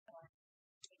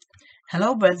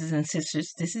Hello, brothers and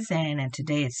sisters. This is Ann, and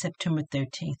today is September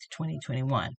 13th,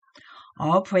 2021.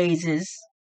 All praises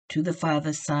to the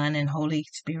Father, Son, and Holy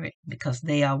Spirit because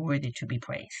they are worthy to be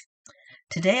praised.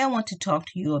 Today, I want to talk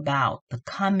to you about the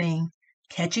coming,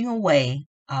 catching away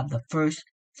of the first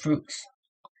fruits.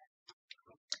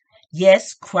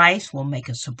 Yes, Christ will make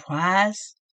a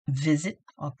surprise visit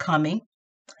or coming,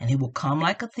 and he will come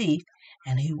like a thief,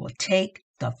 and he will take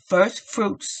the first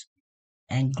fruits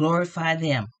and glorify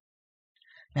them.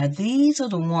 Now, these are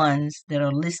the ones that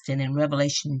are listed in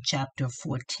Revelation chapter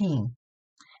 14,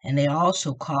 and they are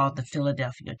also called the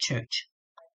Philadelphia church.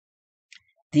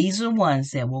 These are the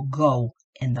ones that will go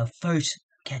in the first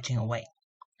catching away.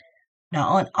 Now,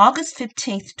 on August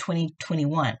 15th,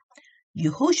 2021,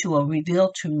 Yahushua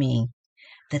revealed to me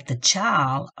that the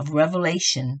child of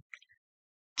Revelation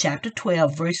chapter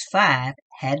 12, verse 5,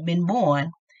 had been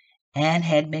born and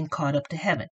had been caught up to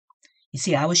heaven. You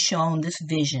see, I was shown this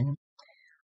vision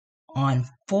on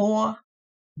 4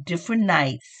 different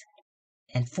nights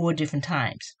and 4 different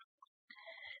times.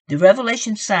 The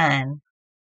revelation sign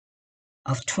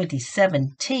of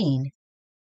 2017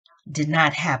 did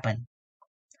not happen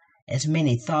as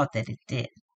many thought that it did.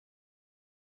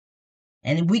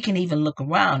 And we can even look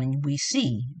around and we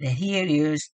see that here it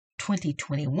is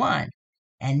 2021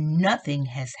 and nothing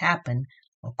has happened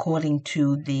according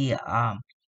to the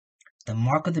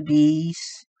mark of the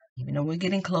beast, even though we're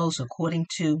getting close, according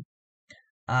to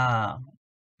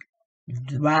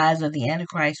the rise of the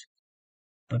Antichrist.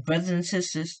 But brothers and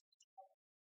sisters,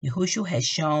 Yahushua has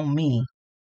shown me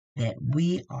that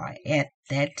we are at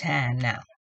that time now.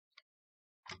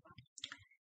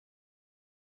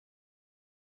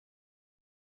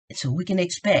 So we can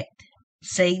expect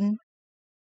Satan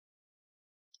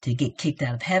to get kicked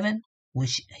out of heaven,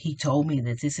 which he told me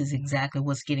that this is exactly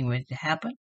what's getting ready to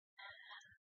happen.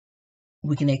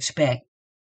 We can expect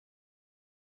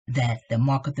that the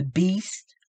mark of the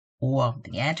beast or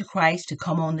the Antichrist to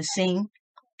come on the scene.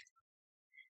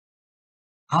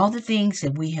 All the things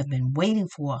that we have been waiting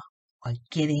for are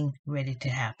getting ready to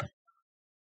happen.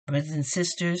 Brothers and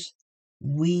sisters,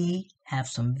 we have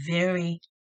some very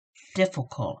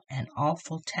difficult and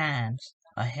awful times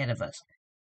ahead of us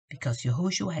because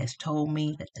Yahushua has told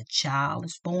me that the child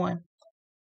is born.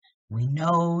 We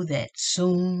know that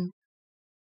soon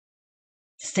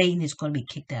Satan is going to be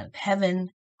kicked out of heaven.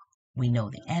 We know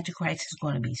the Antichrist is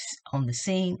going to be on the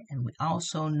scene, and we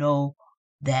also know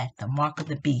that the mark of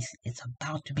the beast is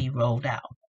about to be rolled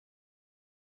out.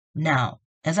 Now,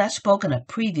 as I spoke in a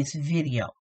previous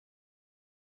video,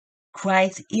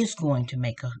 Christ is going to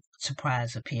make a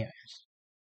surprise appearance.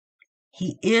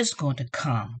 He is going to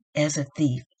come as a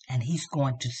thief, and he's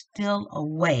going to steal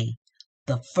away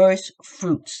the first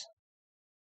fruits,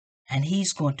 and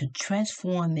he's going to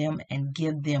transform them and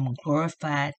give them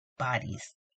glorified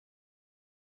bodies.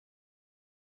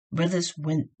 Brothers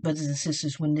and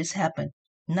sisters, when this happens,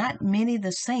 not many of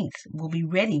the saints will be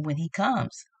ready when he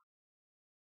comes.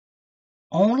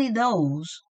 Only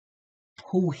those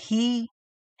who he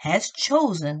has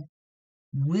chosen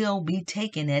will be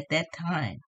taken at that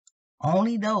time.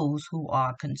 Only those who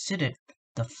are considered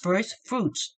the first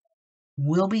fruits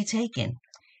will be taken.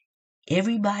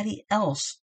 Everybody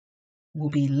else will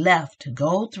be left to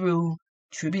go through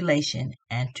tribulation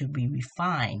and to be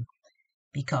refined,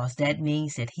 because that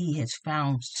means that he has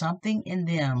found something in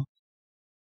them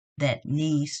that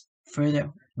needs further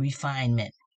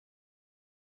refinement.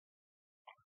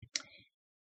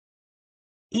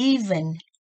 Even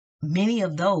many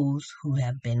of those who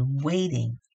have been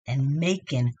waiting and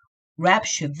making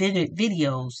Rapture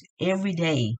videos every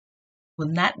day will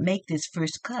not make this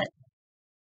first cut.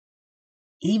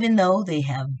 Even though they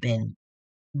have been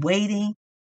waiting,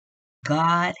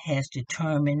 God has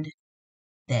determined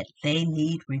that they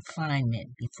need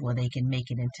refinement before they can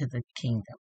make it into the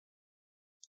kingdom.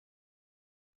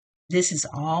 This is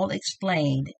all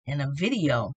explained in a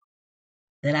video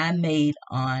that I made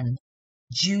on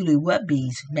Julie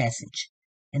Webby's message,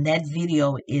 and that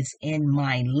video is in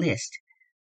my list.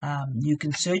 You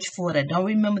can search for it. I don't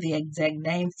remember the exact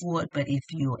name for it, but if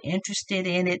you're interested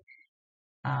in it,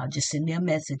 just send me a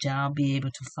message. I'll be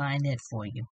able to find that for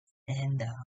you and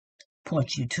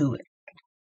point you to it.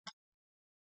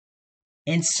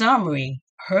 In summary,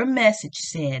 her message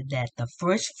said that the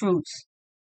first fruits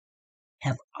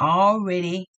have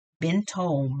already been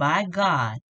told by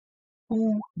God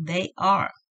who they are.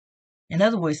 In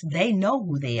other words, they know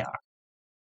who they are.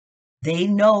 They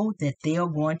know that they are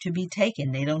going to be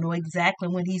taken. They don't know exactly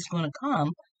when he's going to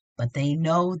come, but they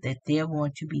know that they're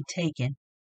going to be taken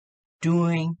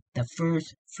during the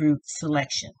first fruit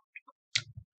selection,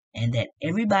 and that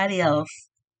everybody else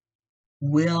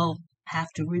will have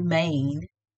to remain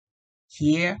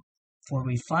here for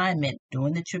refinement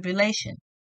during the tribulation.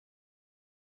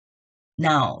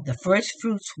 Now, the first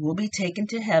fruits will be taken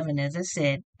to heaven, as I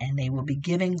said, and they will be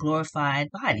given glorified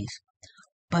bodies.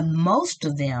 But most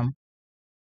of them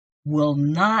will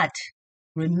not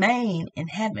remain in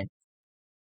heaven.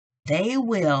 They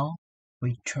will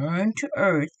return to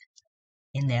earth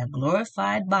in their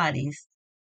glorified bodies,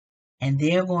 and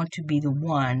they're going to be the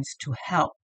ones to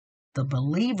help the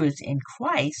believers in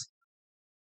Christ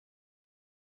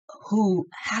who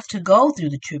have to go through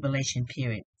the tribulation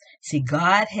period. See,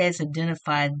 God has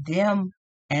identified them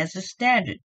as a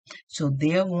standard. So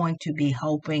they're going to be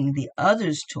helping the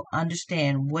others to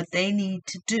understand what they need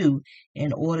to do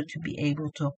in order to be able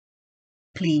to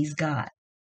please God.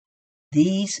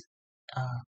 These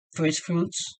first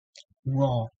fruits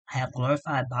will have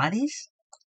glorified bodies,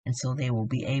 and so they will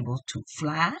be able to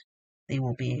fly. They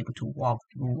will be able to walk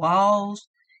through walls,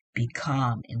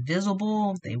 become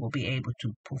invisible. They will be able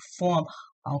to perform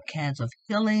all kinds of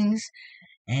healings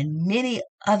and many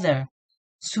other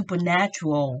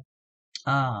supernatural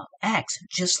acts,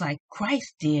 just like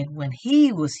Christ did when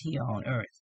he was here on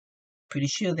earth. Pretty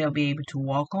sure they'll be able to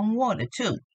walk on water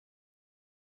too.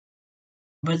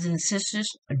 Brothers and sisters,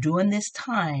 during this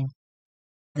time,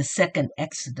 the second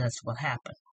Exodus will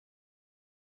happen.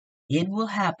 It will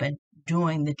happen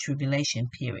during the tribulation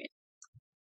period.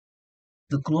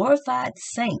 The glorified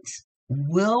saints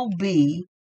will be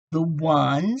the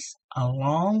ones,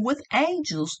 along with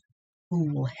angels,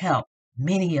 who will help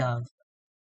many of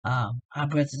our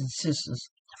brothers and sisters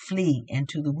flee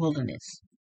into the wilderness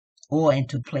or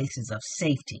into places of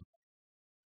safety.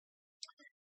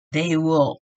 They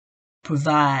will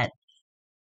provide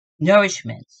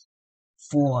nourishment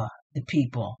for the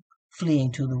people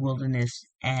fleeing to the wilderness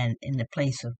and in the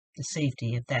place of the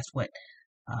safety, if that's what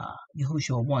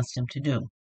Yahushua wants them to do.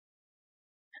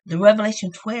 The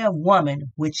Revelation 12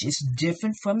 woman, which is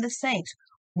different from the saints,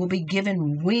 will be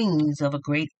given wings of a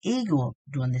great eagle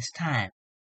during this time,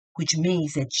 which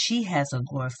means that she has a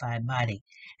glorified body,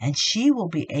 and she will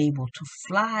be able to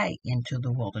fly into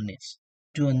the wilderness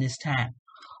during this time.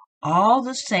 All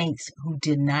the saints who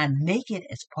did not make it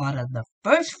as part of the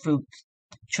first fruits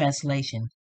translation,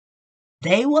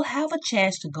 they will have a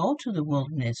chance to go to the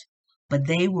wilderness, but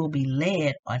they will be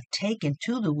led or taken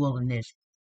to the wilderness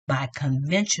by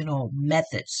conventional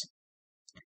methods.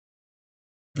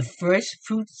 The first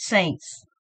fruit saints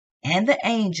and the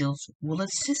angels will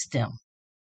assist them.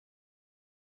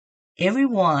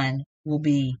 Everyone will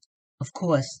be, of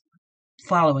course,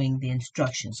 following the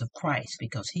instructions of Christ,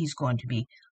 because he's going to be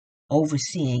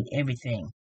overseeing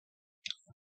everything.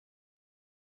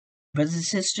 Brothers and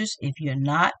sisters, if you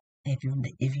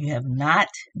have not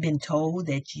been told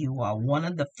that you are one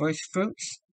of the first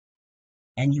fruits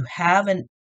and you have an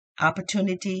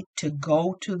opportunity to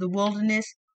go to the wilderness,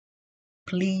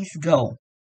 please go.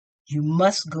 You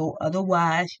must go,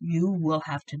 otherwise you will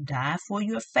have to die for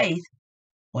your faith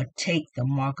or take the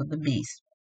mark of the beast.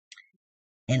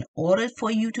 In order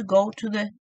for you to go to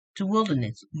the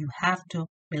wilderness, you have to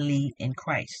believe in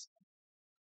Christ.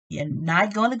 You're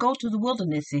not going to go to the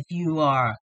wilderness if you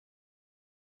are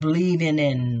believing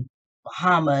in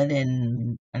Muhammad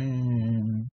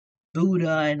and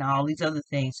Buddha and all these other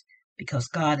things, because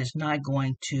God is not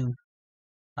going to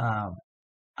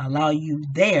allow you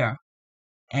there.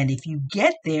 And if you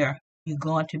get there, you're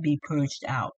going to be purged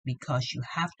out, because you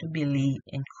have to believe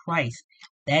in Christ.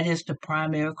 That is the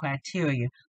primary criteria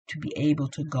to be able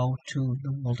to go to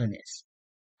the wilderness.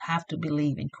 Have to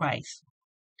believe in Christ.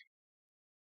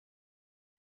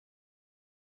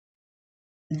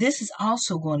 This is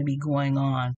also going to be going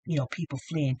on, people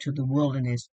fleeing to the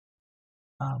wilderness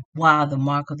while the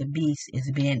mark of the beast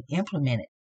is being implemented.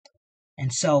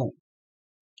 And so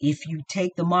if you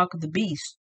take the mark of the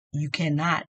beast, you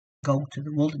cannot go to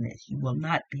the wilderness. You will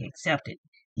not be accepted.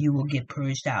 You will get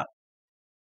purged out.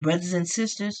 Brothers and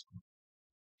sisters,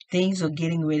 things are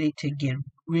getting ready to get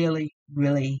really,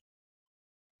 really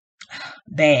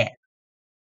bad.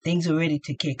 Things are ready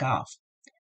to kick off.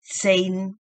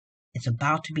 Satan is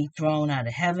about to be thrown out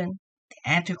of heaven.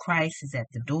 The Antichrist is at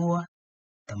the door.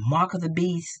 The mark of the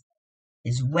beast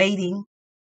is waiting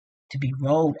to be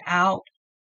rolled out.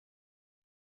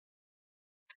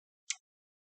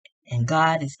 And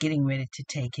God is getting ready to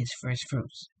take his first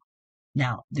fruits.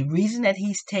 Now, the reason that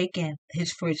he's taken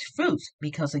his first fruits,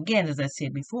 because again, as I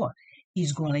said before,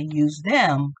 he's going to use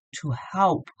them to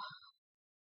help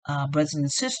brothers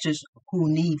and sisters who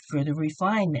need further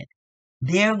refinement.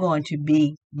 They're going to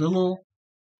be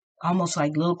almost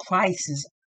like little Christs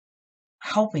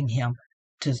helping him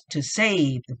to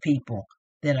save the people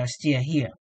that are still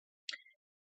here.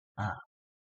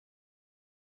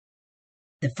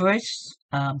 The first,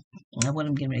 what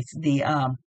I'm getting ready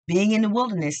to, being in the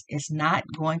wilderness is not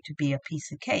going to be a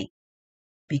piece of cake,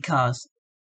 because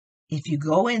if you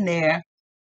go in there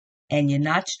and you're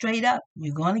not straight up,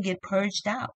 you're going to get purged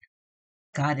out.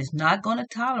 God is not going to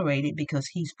tolerate it, because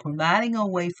he's providing a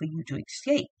way for you to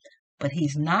escape, but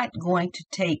he's not going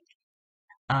to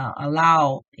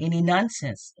allow any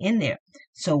nonsense in there.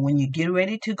 So when you get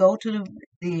ready to go to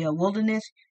the wilderness,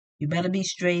 you better be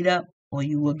straight up, or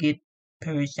you will get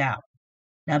purged out.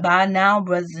 Now, by now,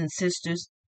 brothers and sisters,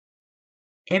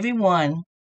 everyone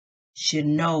should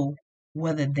know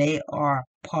whether they are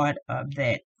part of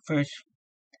that first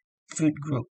fruit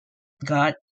group.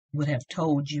 God would have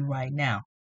told you right now.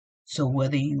 So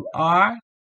whether you are,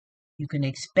 you can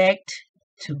expect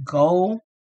to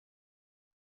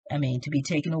be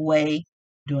taken away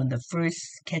during the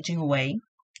first catching away,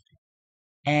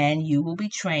 and you will be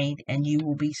trained and you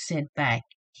will be sent back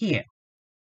here.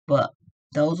 But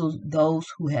those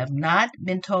who have not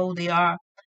been told they are,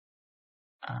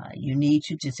 you need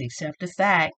to just accept the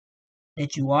fact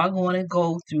that you are going to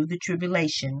go through the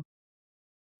tribulation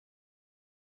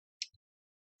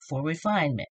for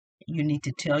refinement. You need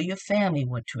to tell your family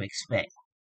what to expect.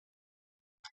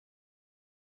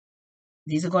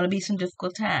 These are going to be some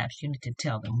difficult times. You need to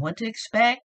tell them what to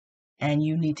expect, and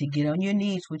you need to get on your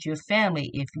knees with your family.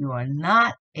 If you are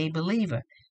not a believer,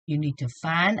 you need to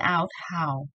find out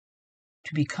how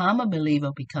to become a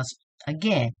believer, because,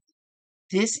 again,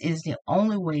 this is the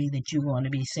only way that you're going to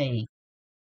be saved,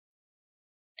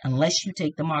 unless you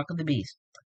take the mark of the beast.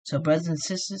 So, brothers and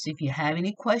sisters, if you have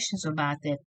any questions about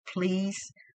that, please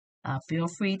feel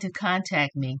free to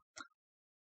contact me.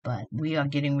 But we are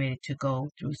getting ready to go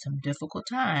through some difficult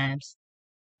times,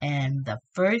 and the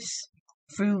first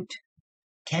fruit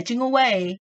catching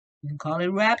away, you can call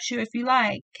it rapture if you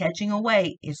like, catching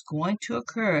away is going to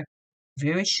occur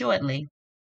very shortly.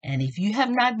 And if you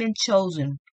have not been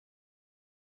chosen,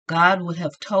 God would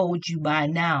have told you by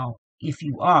now. If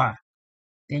you are,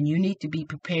 then you need to be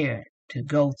prepared to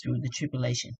go through the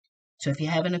tribulation. So if you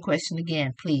have any question,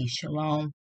 again, please,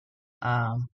 shalom,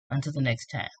 until the next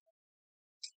time.